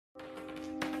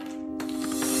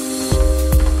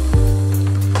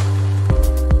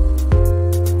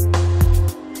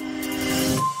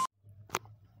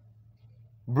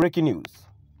Breaking news.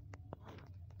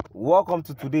 Welcome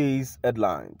to today's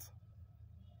headlines.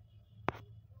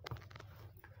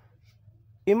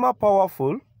 Ima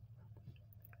Powerful,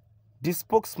 the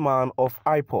spokesman of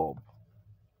IPOB,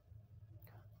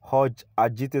 urged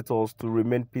agitators to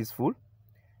remain peaceful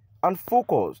and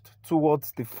focused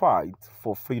towards the fight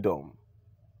for freedom.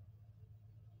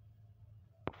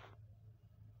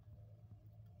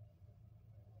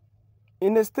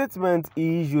 In a statement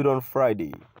he issued on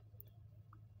Friday,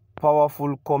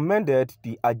 Powerful commended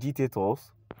the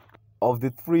agitators of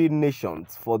the three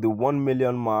nations for the 1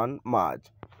 million man march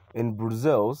in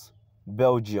Brussels,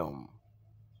 Belgium.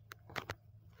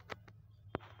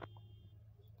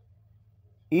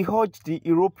 He urged the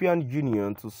European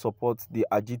Union to support the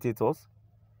agitators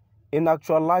in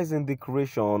actualizing the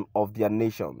creation of their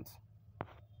nations.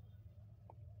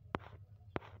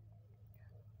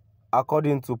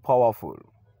 According to Powerful,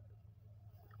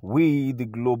 we, the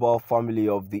global family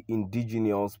of the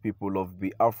indigenous people of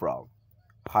Biafra,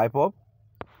 IPOB,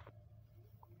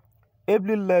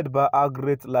 ably led by our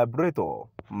great liberator,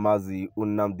 Mazi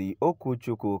Nnamdi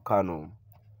Kanu,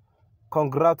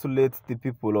 congratulates the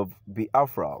people of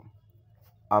Biafra,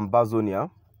 Ambazonia,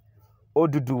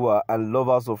 Oduduwa, and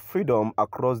lovers of freedom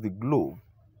across the globe,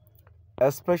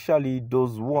 especially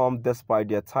those who, despite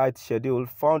their tight schedule,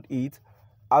 found it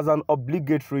as an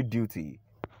obligatory duty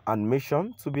and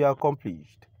mission to be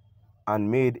accomplished, and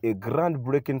made a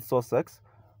groundbreaking success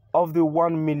of the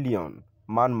 1 million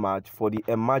man march for the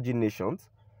emerging nations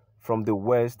from the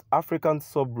West African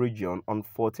sub-region on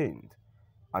 14th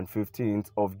and 15th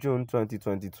of June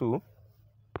 2022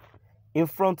 in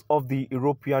front of the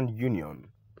European Union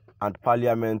and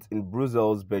Parliament in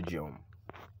Brussels, Belgium.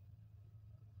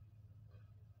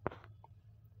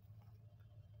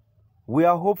 We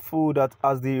are hopeful that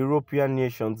as the European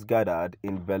nations gathered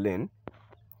in Berlin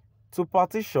to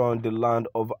partition the land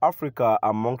of Africa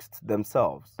amongst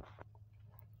themselves,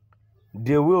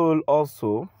 they will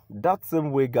also that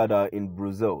same way gather in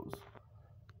Brussels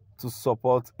to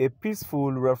support a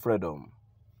peaceful referendum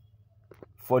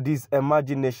for these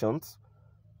emerging nations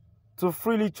to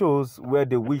freely choose where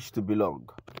they wish to belong.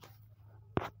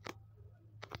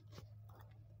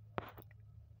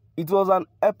 It was an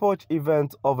epoch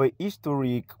event of a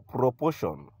historic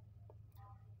proportion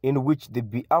in which the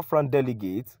Biafran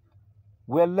delegates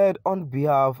were led on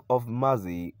behalf of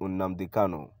Mazi Nnamdi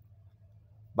Kanu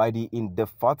by the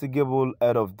indefatigable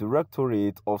head of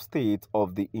Directorate of State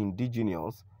of the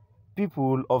Indigenous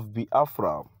People of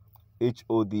Biafra,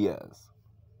 HODS.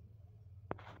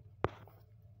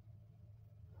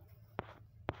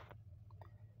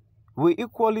 We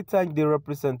equally thank the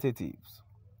representatives,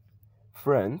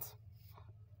 friends,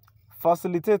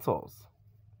 facilitators,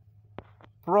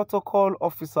 protocol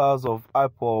officers of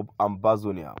IPOB,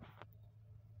 Ambazonia,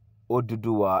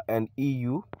 Oduduwa, and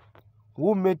EU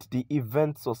who made the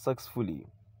event successfully,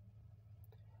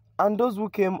 and those who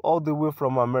came all the way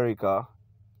from America,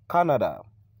 Canada,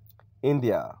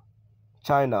 India,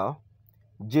 China,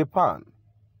 Japan,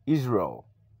 Israel,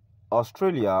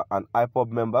 Australia, and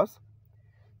IPOB members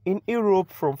in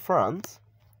Europe from France,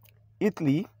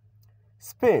 Italy,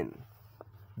 Spain,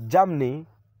 Germany,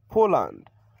 Poland,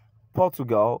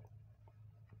 Portugal,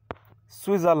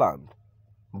 Switzerland,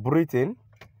 Britain,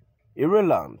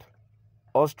 Ireland,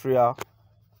 Austria,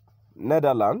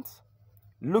 Netherlands,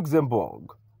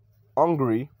 Luxembourg,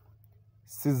 Hungary,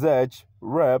 Czech,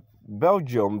 Rep,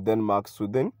 Belgium, Denmark,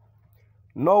 Sweden,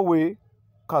 Norway,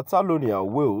 Catalonia,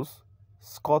 Wales,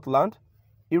 Scotland,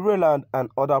 Ireland,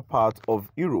 and other parts of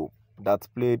Europe that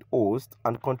played host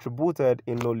and contributed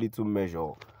in no little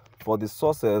measure for the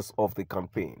success of the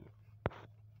campaign.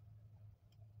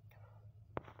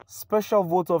 Special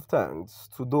vote of thanks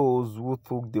to those who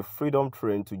took the freedom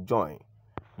train to join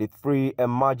the three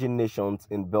emerging nations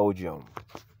in Belgium.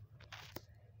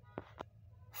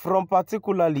 From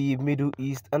particularly Middle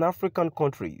East and African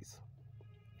countries,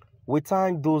 we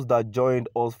thank those that joined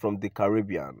us from the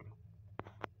Caribbean.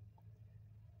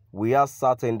 We are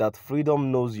certain that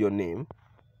freedom knows your name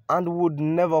and would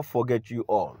never forget you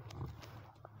all.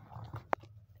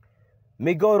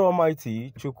 May God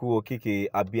Almighty, Chukwu Okike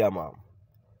Abiyama,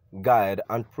 guide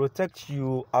and protect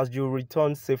you as you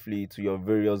return safely to your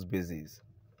various bases.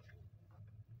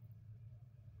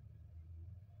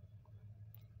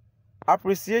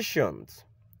 Appreciations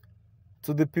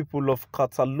to the people of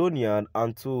Catalonia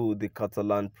and to the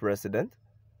Catalan president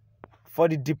for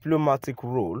the diplomatic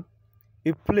role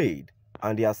he played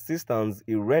and the assistance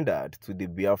he rendered to the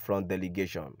Biafran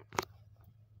delegation.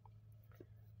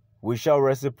 We shall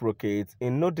reciprocate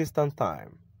in no distant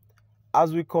time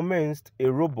as we commenced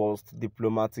a robust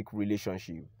diplomatic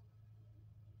relationship.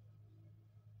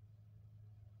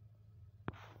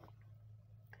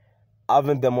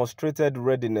 having demonstrated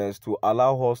readiness to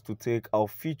allow us to take our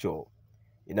future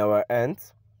in our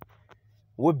hands,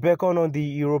 we beckon on the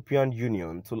European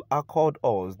Union to accord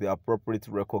us the appropriate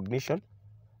recognition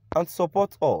and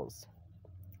support us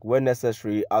when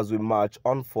necessary as we march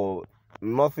on for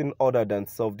nothing other than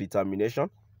self-determination,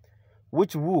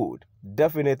 which would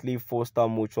definitely foster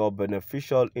mutual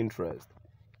beneficial interest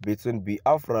between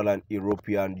Biafra and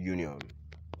European Union.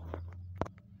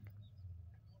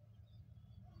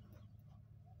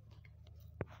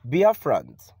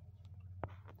 Biafrans,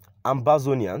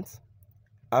 Ambazonians,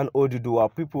 and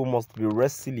Oduduwa people must be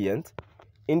resilient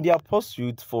in their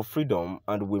pursuit for freedom,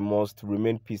 and we must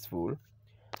remain peaceful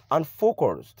and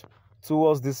focused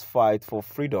towards this fight for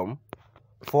freedom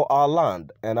for our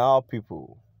land and our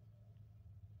people.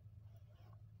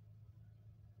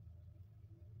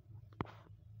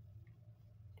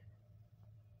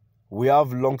 We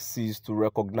have long ceased to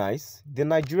recognize the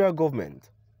Nigerian government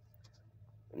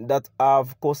that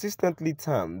have consistently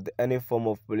termed any form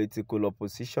of political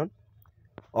opposition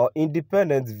or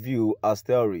independent view as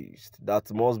terrorists that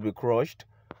must be crushed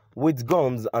with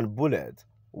guns and bullets,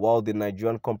 while the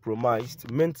Nigerian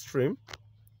compromised mainstream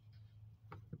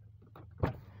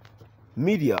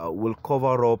media will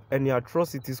cover up any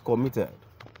atrocities committed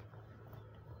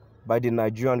by the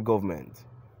Nigerian government.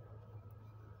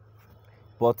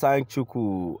 But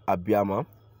Tēñsion Abiyama,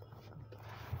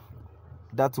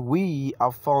 that we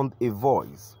have found a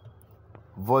voice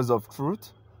of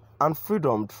truth and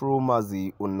freedom through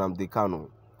Mazi Nnamdi Kanu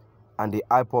and the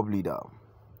IPOB leader.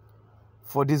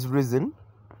 For this reason,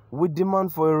 we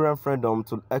demand for a referendum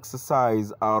to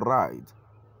exercise our right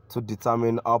to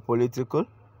determine our political,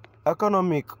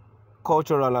 economic,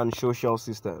 cultural, and social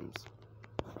systems.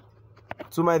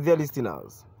 To my dear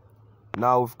listeners,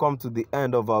 now we've come to the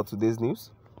end of our today's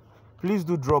news. Please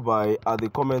do drop by at the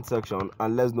comment section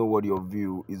and let us know what your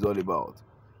view is all about.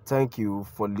 Thank you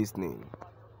for listening.